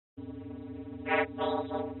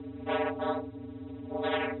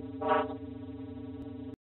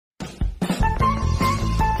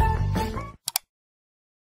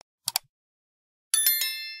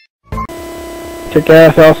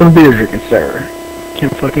Kick-ass, awesome beer drinking server.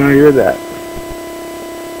 Can't fucking argue with that.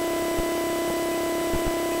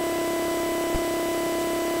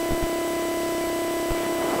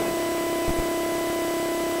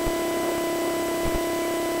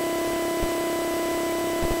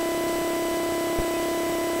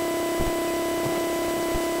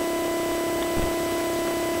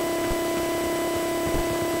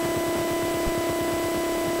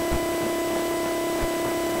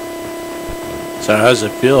 So how does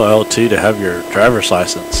it feel, LT, to have your driver's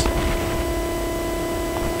license?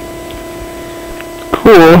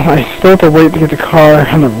 Cool. I still have to wait to get the car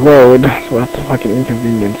on the road, so that's a fucking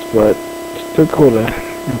inconvenience, but it's still cool to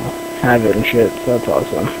have it and shit, so that's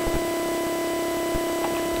awesome.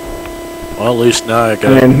 Well, at least now I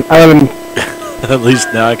can. I mean, I haven't. At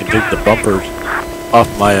least now I can take the bumpers off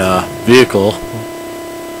my vehicle,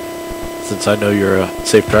 since I know you're a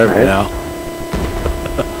safe driver now.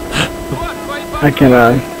 I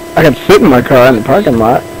can sit in my car in the parking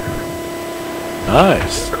lot.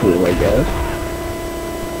 Nice. Cool, I guess.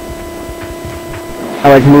 I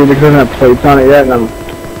like moved because it doesn't have plates on it yet, and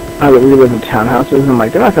we live in townhouses, and I'm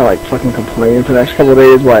like, they're not gonna like fucking complain for the next couple of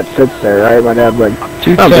days while it sits there, right? My dad's like,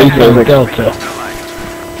 Delta.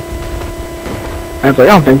 I was like,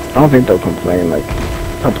 I don't think they'll complain, like,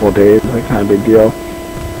 a couple of days, like, not a big deal.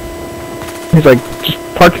 He's like, just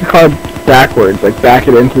park your car backwards, like, back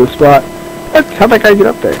it into the spot. How'd that guy get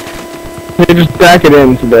up there? They just back it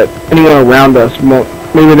in so that anyone around us won't,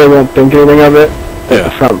 maybe they won't think anything of it. Yeah.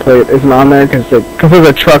 The front plate isn't on there because there's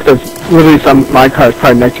a truck that's literally my car is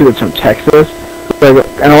probably next to that's from Texas. So,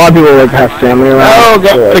 and a lot of people like have family around. Oh,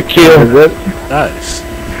 got the queue. Nice.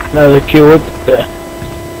 Another queue with the...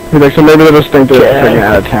 Like, so maybe they'll just think they're freaking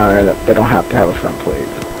out of town and that they don't have to have a front plate.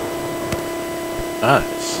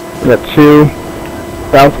 Nice. We got 2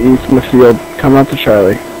 southeast in the field coming up to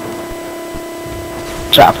Charlie.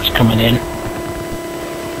 Chopper's coming in.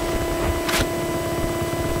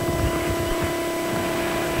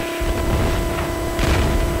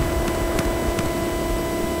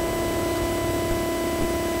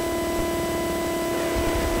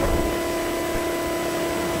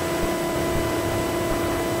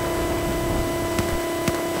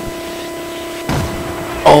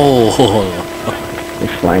 Oh, They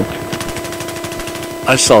flanked.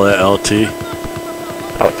 I saw that, LT.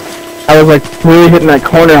 I was like really hitting that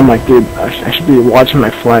corner. I'm like, dude, I should be watching my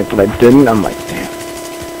flank, but I didn't. I'm like, damn.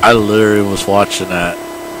 I literally was watching that.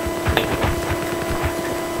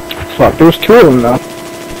 Fuck, there was 2 of them though.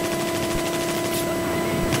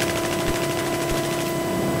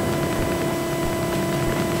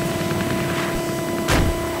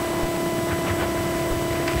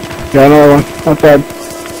 Got another one. Not bad.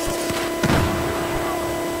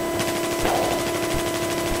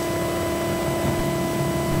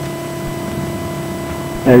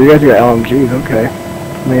 Yeah, you guys got LMGs,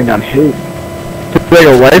 okay. Laying down hate. It's like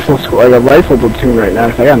a rifle squad, like a rifle platoon right now,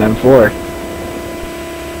 'cause I got an M4.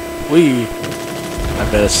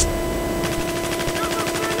 I missed.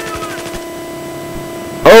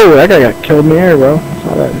 Oh, that guy got killed in the air, bro.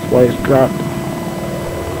 Saw that, his lights dropped.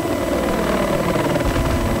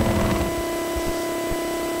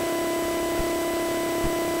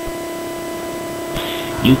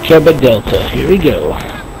 You killed the Delta. Here we go.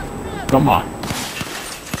 Come on.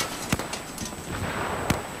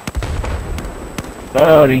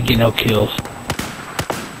 Oh, didn't get no kills.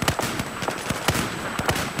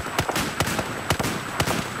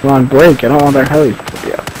 Come on, break. I don't want their helis to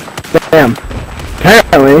be up. Damn.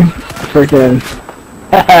 Apparently, freaking...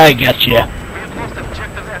 I gotcha.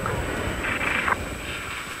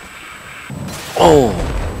 Oh,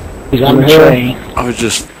 He's on the Here. train. I was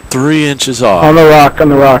just 3 inches off. On the rock, on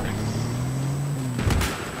the rock.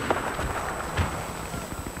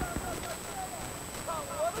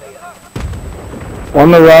 On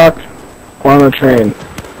the rock, or on the train.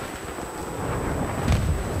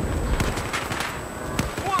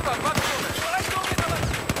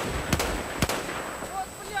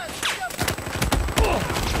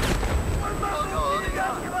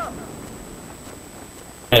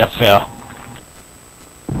 Yeah, fell.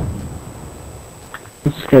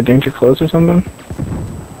 Is this guy danger close or something?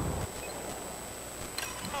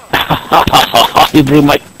 He blew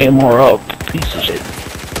my ammo up. Piece of shit.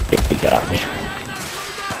 He got me.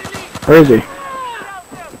 Where is he?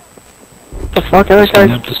 What the fuck? How that Coming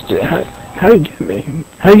guy? up the stairs. How did he get me?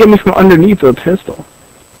 How did he get me from underneath with a pistol?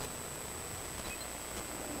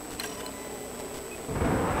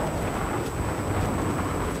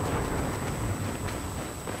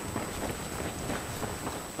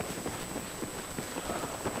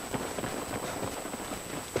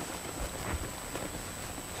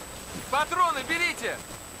 Патроны бери!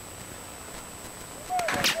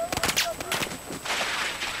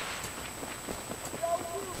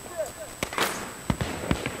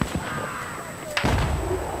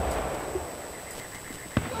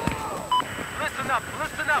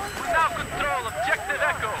 Listen up. We now control objective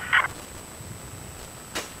Echo.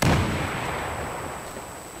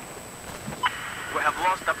 We have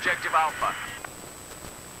lost objective Alpha.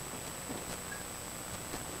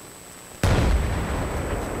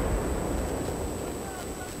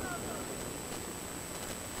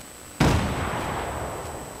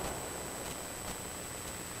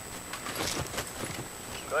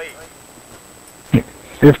 You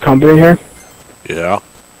have company here? Yeah.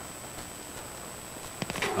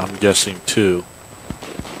 I'm guessing 2.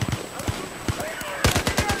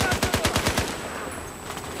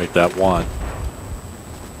 Make that 1.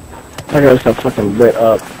 I got stuff fucking lit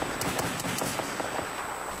up.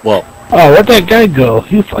 Well, Oh, where'd that guy go?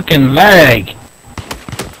 You fucking lag.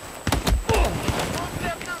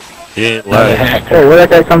 he ain't Another lagging. hacker. Hey, where'd that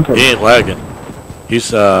guy come from? He ain't lagging.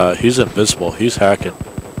 He's invisible. He's hacking.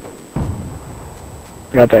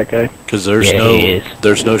 Got that guy. Cause there's Yeah, he is.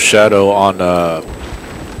 there's no shadow on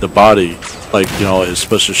the body. Like, you know, it's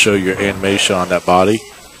supposed to show your animation on that body.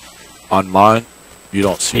 On mine, you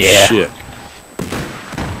don't see Yeah. shit.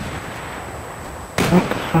 What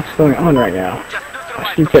the fuck's going on right now?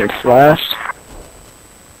 I keep getting flashed.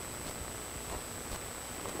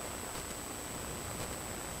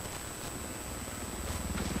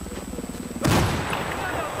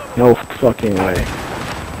 No fucking way.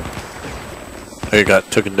 He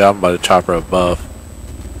got taken down by the chopper above.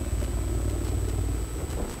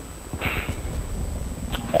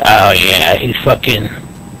 Oh yeah, he's fucking.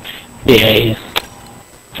 Yeah, he's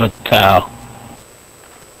fatal.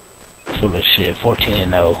 Full of shit.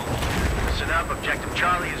 14-0. Listen up, objective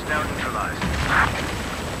Charlie is now neutralized.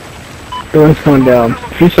 Everyone's going down.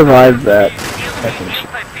 If he survives that,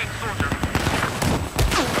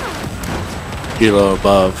 Kilo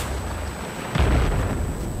above.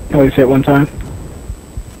 he always hit one time.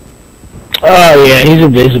 Oh yeah, he's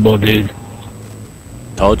invisible, dude.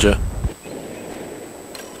 Told you.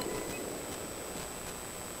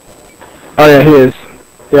 Oh yeah, he is.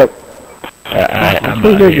 Yep. Alright, I'm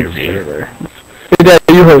Who's out your here, dude. server? Hey, Dad,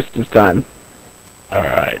 you host this time.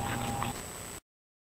 Alright.